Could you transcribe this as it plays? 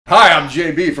Hi, I'm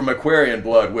JB from Aquarian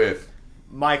Blood with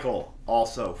Michael,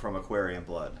 also from Aquarian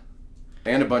Blood.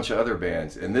 And a bunch of other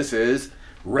bands. And this is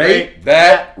Rate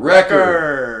That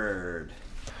Record.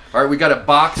 All right, we got a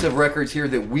box of records here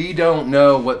that we don't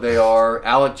know what they are.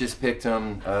 Alec just picked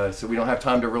them, so we don't have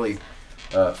time to really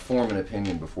form an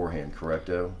opinion beforehand,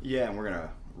 correcto? Yeah, and we're going to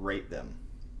rate them.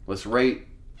 Let's rate.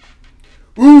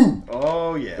 Ooh!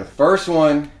 Oh, yeah. The first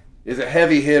one is a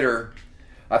heavy hitter.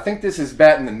 I think this is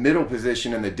batting the middle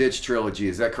position in the Ditch trilogy.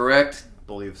 Is that correct?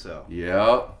 Believe so.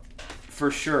 Yep. For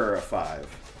sure, a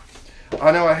 5.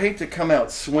 I know I hate to come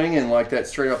out swinging like that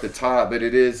straight off the top, but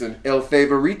it is an El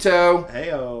Favorito.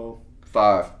 Heyo.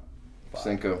 5.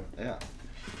 Cinco. Yeah.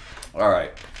 All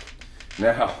right.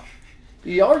 Now,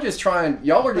 y'all are just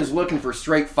looking for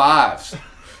straight 5s.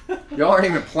 Y'all aren't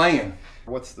even playing.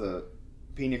 What's the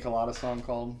Pina Colada song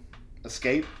called?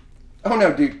 Escape? Oh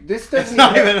no, dude! This doesn't.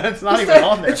 It's not even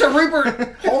on there. It's a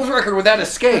Rupert Holmes record without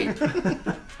Escape.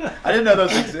 I didn't know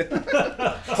those existed.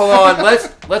 Hold on,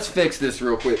 let's fix this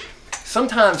real quick.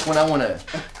 Sometimes when I want to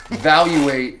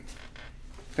evaluate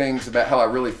things about how I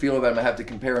really feel about them, I have to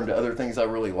compare them to other things I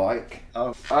really like.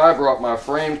 Oh. I brought my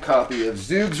framed copy of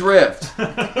Zoog's Rift,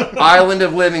 Island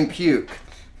of Living Puke.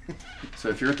 So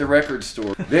if you're at the record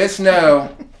store, this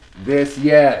no, this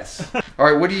yes. All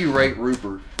right, what do you rate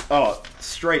Rupert? Oh,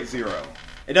 straight 0.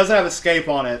 It doesn't have Escape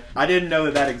on it. I didn't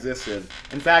know that existed.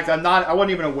 In fact, I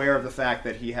wasn't even aware of the fact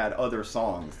that he had other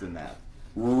songs than that.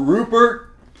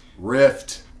 Rupert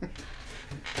Rift.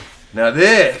 Now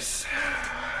this,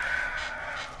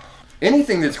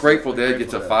 anything that's Grateful Dead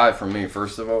gets a 5 from me,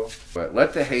 first of all. But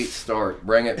let the hate start.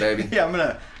 Bring it, baby. Yeah, I'm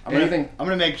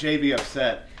gonna make JB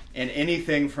upset. And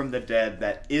anything from the Dead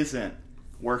that isn't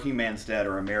Working Man's Dead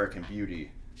or American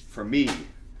Beauty, for me,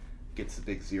 gets a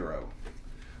big 0.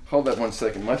 Hold that 1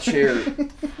 second. My chair.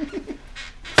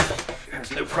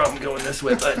 There's no problem going this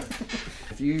way, but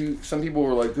some people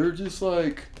were like, they're just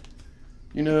like,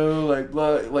 you know, like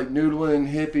noodling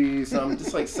hippies. I'm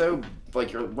just like so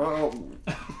like you're well,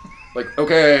 like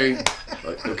okay,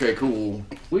 cool.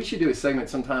 We should do a segment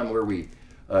sometime where we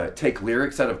take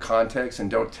lyrics out of context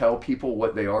and don't tell people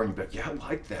what they are, and you're like, yeah, I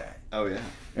like that. Oh yeah.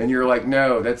 And you're like,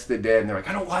 no, that's the Dead. And they're like,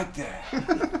 I don't like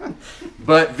that.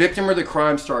 But Victim of the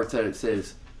Crime starts out, it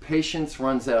says, patience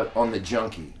runs out on the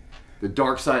junkie. The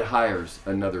dark side hires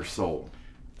another soul.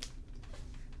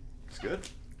 It's good.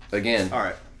 Again. All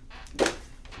right.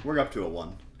 We're up to a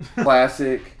 1.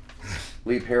 Classic.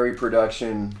 Lee Peary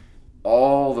production.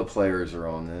 All the players are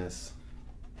on this.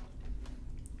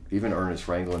 Even Ernest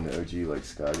Ranglin, the OG like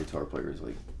ska guitar player, is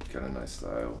like kind of nice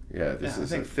style. Yeah, I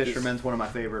think Fisherman's one of my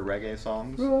favorite reggae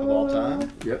songs of all time.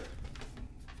 Yep.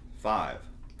 5.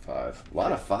 5. A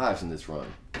lot of 5s in this run.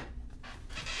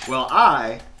 Well,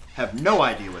 I have no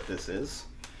idea what this is,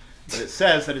 but it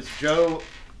says that it's Joe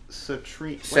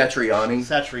Satriani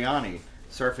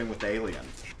surfing with the Alien.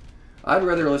 I'd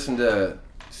rather listen to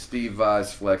Steve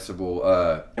Vai's Flexible,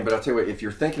 but I'll tell you what, if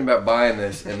you're thinking about buying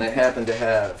this and they happen to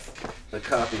have a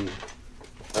copy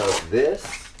of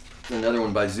this, another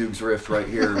one by Zoog's Rift right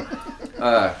here,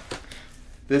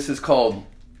 this is called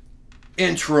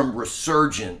Interim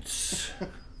Resurgence.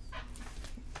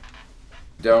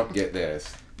 Don't get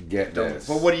this. Get this.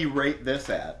 But what do you rate this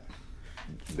at?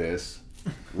 This.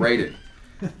 Rated.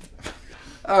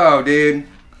 Oh, dude.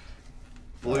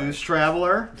 Blues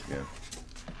Traveler? Yeah.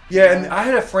 Yeah, and I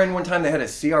had a friend one time that had a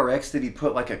CRX that he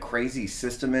put like a crazy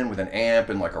system in with an amp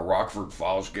and like a Rockford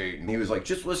Falls gate, and he was like,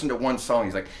 just listen to one song.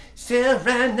 He's like,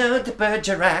 Cyrano de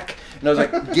Bergerac. And I was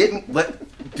like,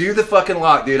 do the fucking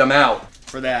lock, dude. I'm out.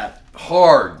 For that.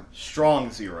 Hard.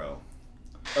 Strong 0.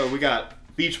 Oh, we got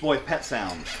Beach Boys Pet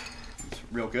Sounds. It's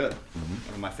real good.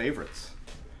 One of my favorites.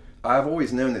 I've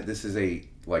always known that this is a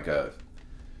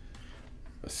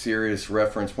serious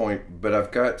reference point, but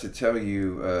I've got to tell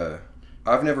you,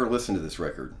 I've never listened to this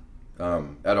record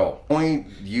at all. Only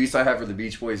use I have for the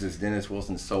Beach Boys is Dennis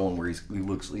Wilson's Soul, where he's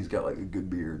got like a good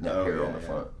beard and hair on the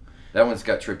front. That one's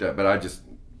got tripped up, but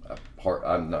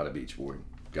I'm not a Beach Boy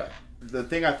guy. The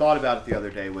thing I thought about it the other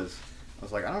day was, I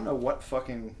was like, I don't know what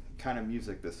fucking kind of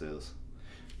music this is,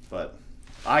 but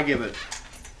I give it.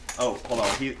 Oh, hold on.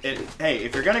 Hey,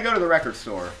 if you're gonna go to the record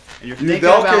store and you're thinking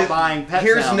about buying Pet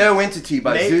Here's Sounds, No Entity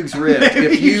by Zoog's Rift.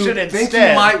 If you think you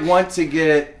might want to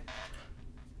get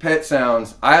Pet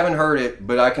Sounds, I haven't heard it,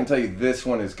 but I can tell you this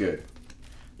one is good.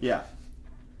 Yeah.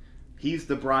 He's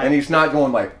the Brian. And he's not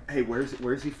going like, hey,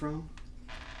 where's he from?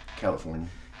 California.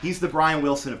 He's the Brian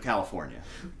Wilson of California.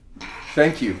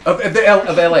 Thank you. Of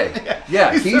LA.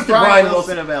 Yeah, he's the Brian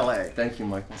Wilson of LA. Thank you,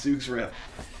 Michael. Zoog's Rift.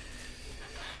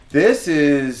 This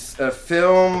is a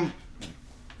film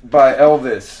by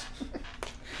Elvis.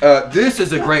 This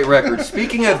is a great record.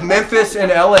 Speaking of Memphis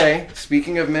and LA.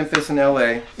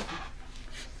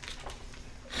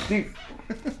 Dude.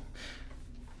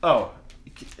 Oh,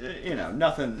 you know,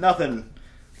 nothing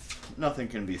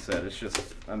can be said. It's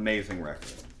just amazing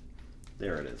record.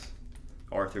 There it is.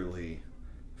 Arthur Lee,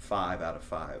 5 out of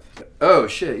 5. Oh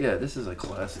shit, yeah, this is a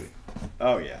classic.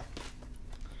 Oh yeah.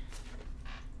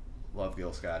 Love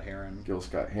Gil Scott-Heron. Gil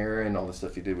Scott-Heron, all the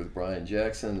stuff he did with Brian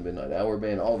Jackson, the Midnight Hour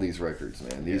Band, all these records,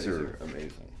 man. These are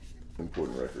amazing.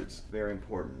 Important records. Very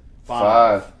important.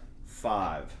 5.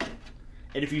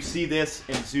 And if you see this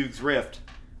in Zoog's Rift,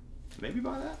 maybe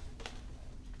buy that.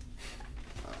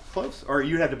 Close. Or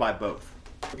you'd have to buy both.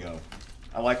 Go.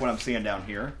 I like what I'm seeing down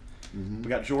here. We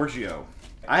got Giorgio.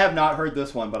 I have not heard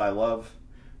this one, but I love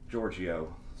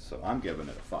Giorgio, so I'm giving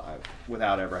it a 5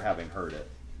 without ever having heard it.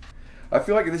 I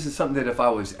feel like this is something that if I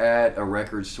was at a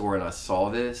record store and I saw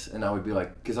this, and I would be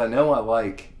like, because I know I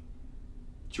like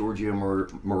Giorgio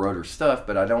Moroder stuff,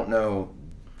 but I don't know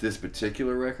this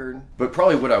particular record. But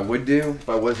probably what I would do if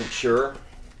I wasn't sure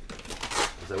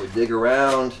is I would dig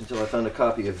around until I found a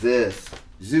copy of this.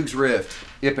 Zoog's Rift,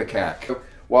 Ipecac.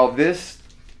 While this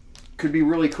could be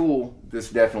really cool, this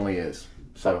definitely is.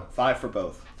 So 5 for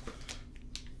both.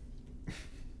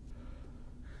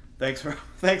 Thanks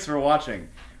for watching.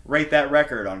 Rate that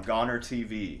record on Goner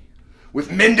TV. With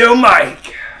Mendo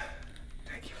Mike.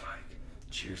 Thank you, Mike.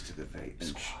 Cheers to the vape and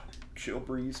squad. Chill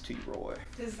Breeze T. Roy.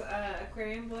 Does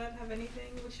Aquarian Blood have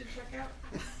anything we should check out?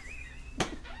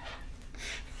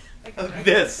 Like a record,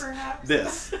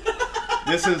 This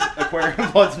is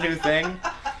Aquarian Blood's new thing.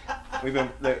 We've been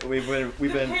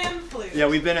hand flute. Yeah,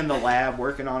 we've been in the lab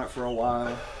working on it for a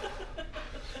while.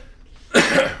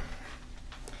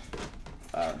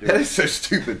 That is so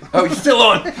stupid. Oh, he's still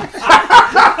on. I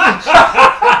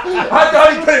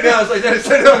thought he put it down. I was like, that is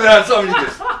so dumb. That somebody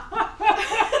just.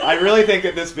 I really think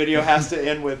that this video has to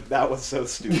end with "That was so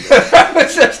stupid." That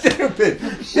was so stupid.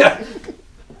 Yeah.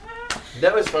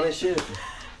 That was funny shit.